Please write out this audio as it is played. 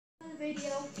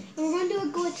video, and we're going to do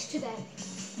a glitch today.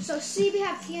 So see, we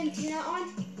have TNT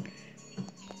on.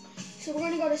 So we're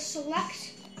going to go to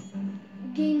select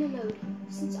game mode.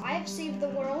 Since I have saved the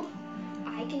world,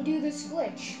 I can do this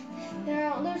glitch.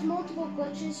 There's multiple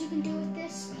glitches you can do with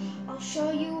this. I'll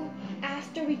show you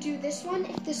after we do this one.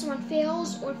 If this one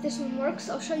fails or if this one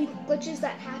works, I'll show you glitches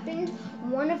that happened.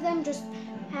 One of them just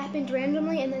happened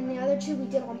randomly, and then the other two we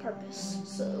did on purpose.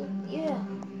 So yeah.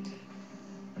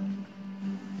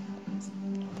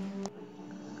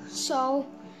 So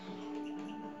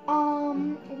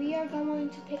we are going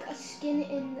to pick a skin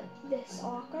in this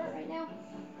locker right now.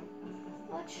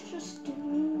 Let's just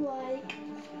do like,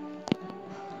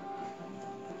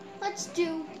 let's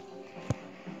do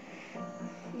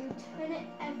Lieutenant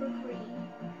Evergreen.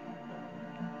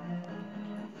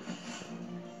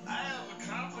 I have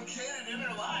a complicated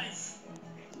inner life.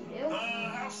 You do?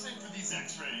 How safe are these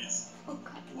x-rays?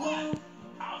 Okay. What?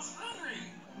 I was hungry.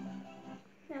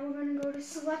 Now we're gonna go to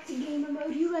select game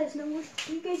mode. You guys know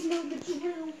the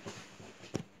drill.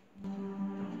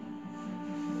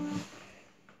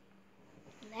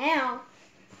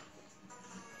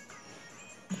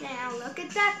 Now look at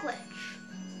that glitch.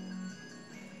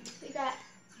 We got,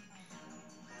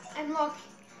 and look,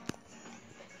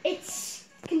 it's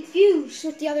confused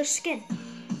with the other skin.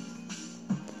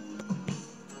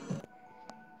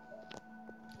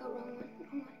 Oh, wrong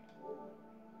one.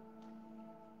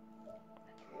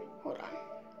 Hold on.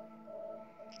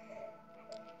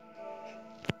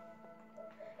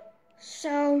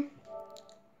 So,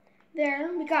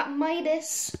 there, we got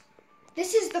Midas.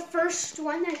 This is the first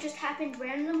one that just happened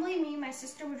randomly. Me and my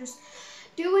sister were just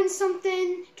doing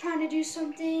something, trying to do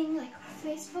something, like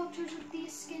face filters with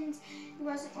these skins. It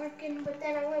wasn't working, but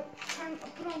then I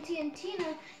put on TNT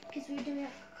because we were doing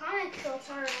a comic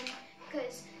filter, and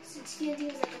because since TNT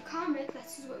was like a comic,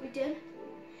 that's what we did.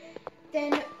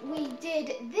 Then we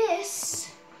did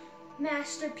this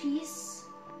masterpiece,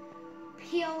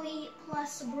 Peely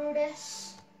plus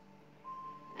Brutus.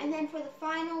 And then for the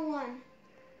final one,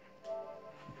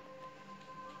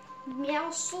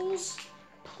 Meowscles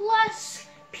plus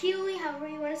Peely, however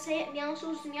you want to say it,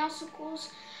 Meowscles,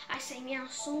 Meowsicles. I say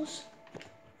Meowscles.